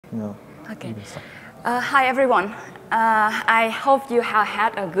No. Okay. Hi, everyone. I hope you have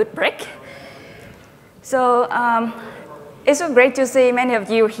had a good break. So it's so great to see many of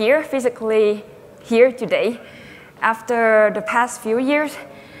you here, physically here today, after the past few years.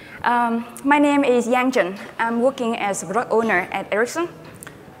 My name is Giang Tran. I'm working as a product owner at Ericsson.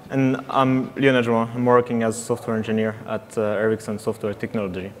 And I'm Lionel Jouin. I'm working as a software engineer at Ericsson Software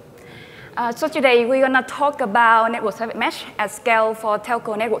Technology. So today we're going to talk about network service mesh at scale for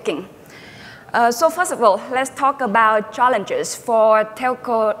telco networking. So first of all, let's talk about challenges for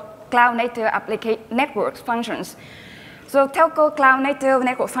Telco Cloud-native Network Functions. So Telco Cloud-native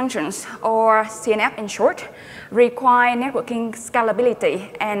Network Functions, or CNF in short, require networking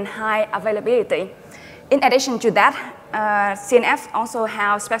scalability and high availability. In addition to that, CNFs also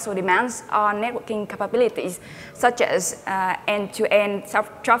have special demands on networking capabilities, such as end-to-end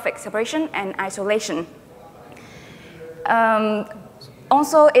traffic separation and isolation.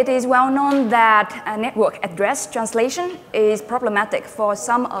 Also, it is well known that network address translation is problematic for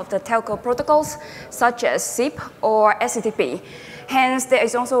some of the telco protocols, such as SIP or SCTP. Hence, there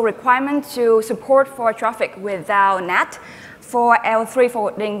is also a requirement to support for traffic without NAT for L3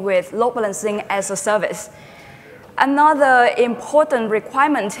 forwarding with load balancing as a service. Another important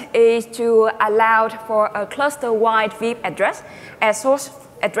requirement is to allow for a cluster-wide VIP address as source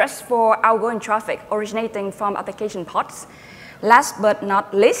address for outgoing traffic originating from application pods. Last but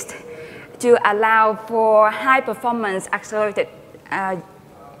not least, to allow for high-performance accelerated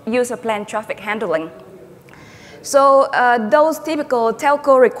user plan traffic handling. So those typical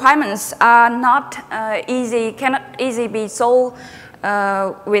telco requirements are not cannot easily be solved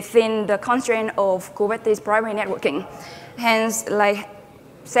within the constraint of Kubernetes primary networking. Hence, like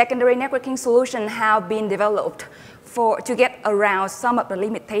secondary networking solutions have been developed to get around some of the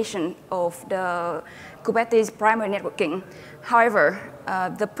limitation of the Kubernetes primary networking. However,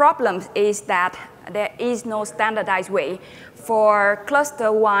 the problem is that there is no standardized way for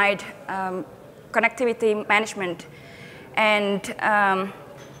cluster-wide connectivity management, and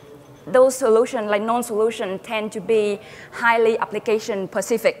those solutions, like non-solutions, tend to be highly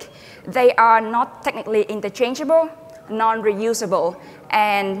application-specific. They are not technically interchangeable, non-reusable,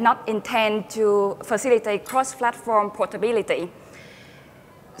 and not intended to facilitate cross-platform portability.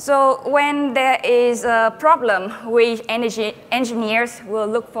 So when there is a problem, we engineers will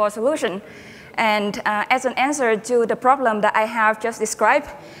look for a solution. And as an answer to the problem that I have just described,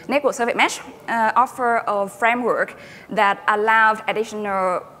 Network Service Mesh offers a framework that allows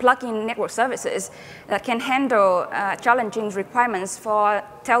additional plug-in network services that can handle challenging requirements for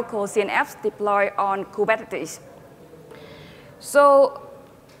telco CNFs deployed on Kubernetes. So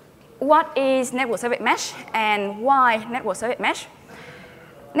what is Network Service Mesh and why Network Service Mesh?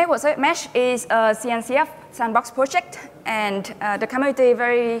 Network Service Mesh is a CNCF sandbox project, and the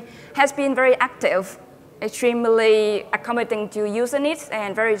community has been very active, extremely accommodating to user needs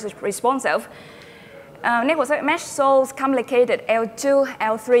and very responsive. Network Service Mesh solves complicated L2,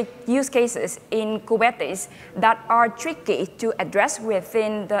 L3 use cases in Kubernetes that are tricky to address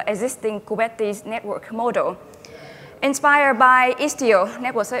within the existing Kubernetes network model. Inspired by Istio,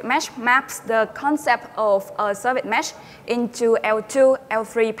 Network Service Mesh maps the concept of a service mesh into L2,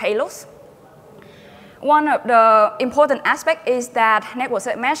 L3 payloads. One of the important aspects is that Network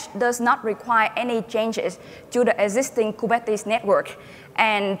Service Mesh does not require any changes to the existing Kubernetes network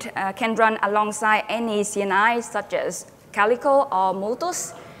and can run alongside any CNI such as Calico or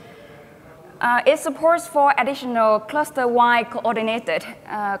Multus. It supports for additional cluster-wide coordinated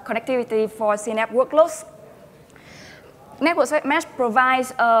connectivity for CNF workloads. Network Service Mesh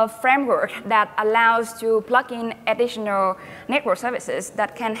provides a framework that allows to plug in additional network services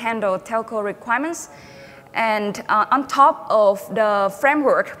that can handle telco requirements. And on top of the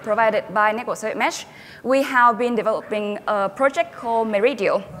framework provided by Network Service Mesh, we have been developing a project called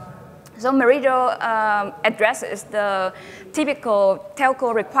Meridio. So Meridio addresses the typical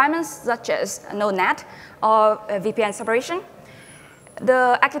telco requirements such as no NAT or VPN separation.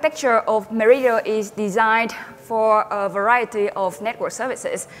 The architecture of Meridio is designed for a variety of network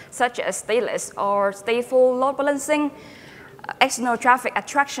services, such as stateless or stateful load balancing, external traffic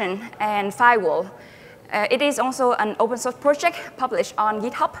attraction, and firewall. It is also an open source project published on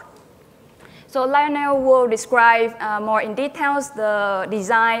GitHub. So Lionel will describe more in details the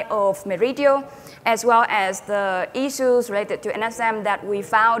design of Meridio, as well as the issues related to NSM that we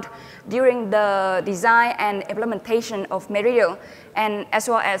found during the design and implementation of Meridio, and as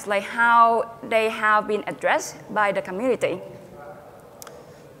well as like how they have been addressed by the community.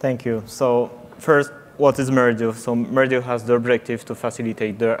 Thank you. So first, what is Meridio? So Meridio has the objective to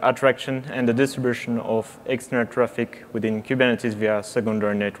facilitate the attraction and the distribution of external traffic within Kubernetes via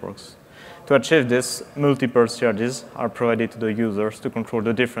secondary networks. To achieve this, multiple CRDs are provided to the users to control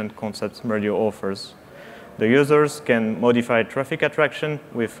the different concepts Meridio offers. The users can modify traffic attraction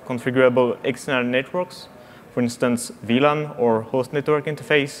with configurable external networks, for instance, VLAN or host network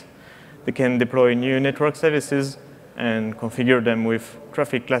interface. They can deploy new network services and configure them with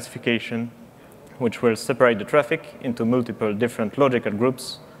traffic classification, which will separate the traffic into multiple different logical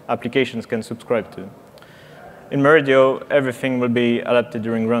groups applications can subscribe to. In Meridio, everything will be adapted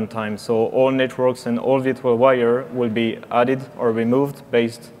during runtime, so all networks and all virtual wire will be added or removed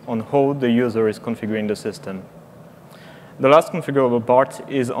based on how the user is configuring the system. The last configurable part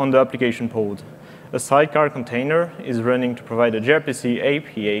is on the application pod. A sidecar container is running to provide a gRPC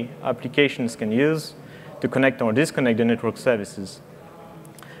API applications can use to connect or disconnect the network services.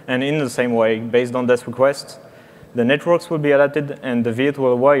 And in the same way, based on this request, the networks will be adapted and the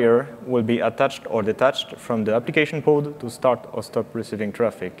virtual wire will be attached or detached from the application pod to start or stop receiving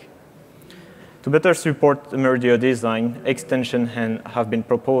traffic. To better support the Meridio design, extensions have been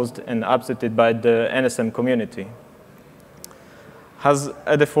proposed and accepted by the NSM community. As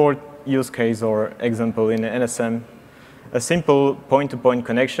a default use case or example in NSM, a simple point-to-point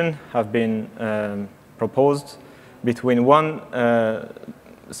connection have been proposed between one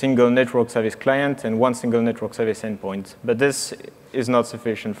single network service client and one single network service endpoint. But this is not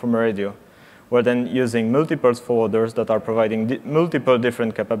sufficient for Meridio. We're then using multiple forwarders that are providing multiple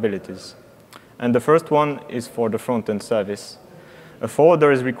different capabilities. And the first one is for the front-end service. A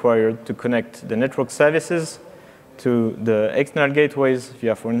forwarder is required to connect the network services to the external gateways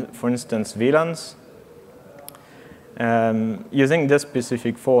via, for instance, VLANs. Using this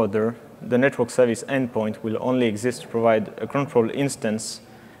specific forwarder, the network service endpoint will only exist to provide a control instance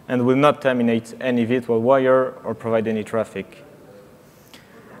and will not terminate any virtual wire or provide any traffic.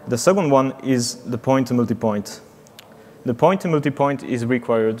 The second one is the point-to-multipoint. The point-to-multipoint is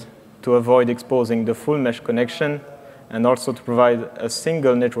required to avoid exposing the full mesh connection and also to provide a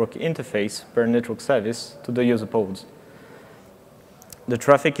single network interface per network service to the user pods. The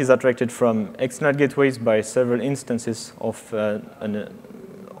traffic is attracted from external gateways by several instances of the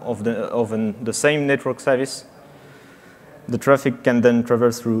same network service. The traffic can then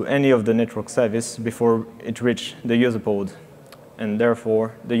traverse through any of the network service before it reaches the user pod. And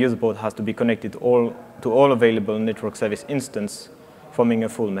therefore, the user pod has to be connected to all available network service instances, forming a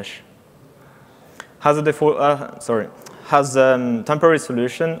full mesh. As a temporary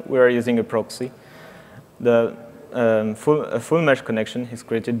solution, we are using a proxy. A full mesh connection is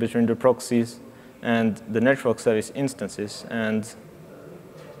created between the proxies and the network service instances, and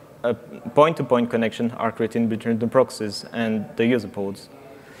a point-to-point connection are created between the proxies and the user pods.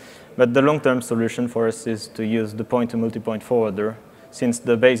 But the long-term solution for us is to use the point-to-multipoint forwarder, since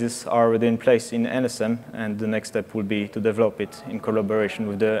the bases are already in place in NSM, and the next step will be to develop it in collaboration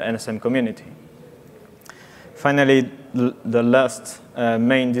with the NSM community. Finally, the last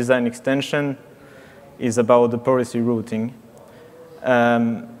main design extension is about the policy routing.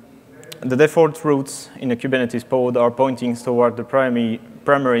 The default routes in a Kubernetes pod are pointing toward the primary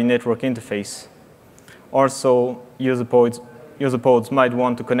network interface. Also, user pods might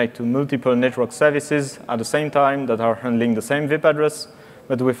want to connect to multiple network services at the same time that are handling the same VIP address,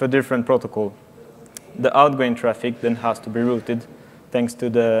 but with a different protocol. The outgoing traffic then has to be routed thanks to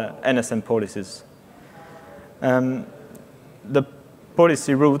the NSM policies. The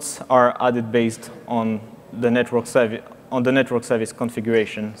policy routes are added based on the network service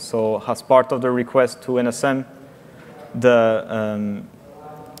configuration. So as part of the request to NSM, the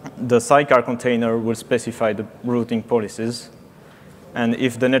sidecar container will specify the routing policies. And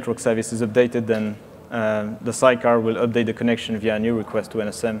if the network service is updated, then the sidecar will update the connection via a new request to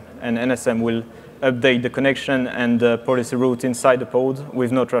NSM. And NSM will update the connection and the policy route inside the pod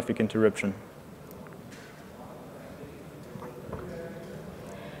with no traffic interruption.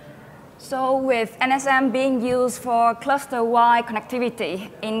 So with NSM being used for cluster-wide connectivity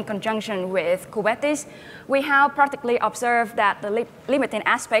in conjunction with Kubernetes, we have practically observed that the limiting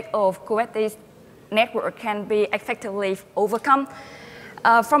aspect of Kubernetes network can be effectively overcome.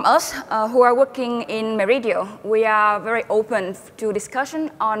 From us who are working in Meridio, we are very open to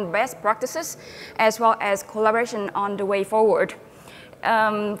discussion on best practices as well as collaboration on the way forward.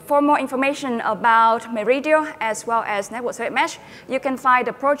 For more information about Meridio as well as Network Service Mesh, you can find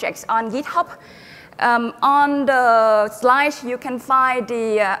the projects on GitHub. On the slides, you can find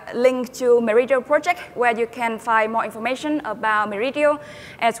the link to Meridio project, where you can find more information about Meridio,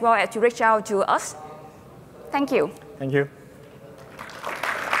 as well as to reach out to us. Thank you. Thank you.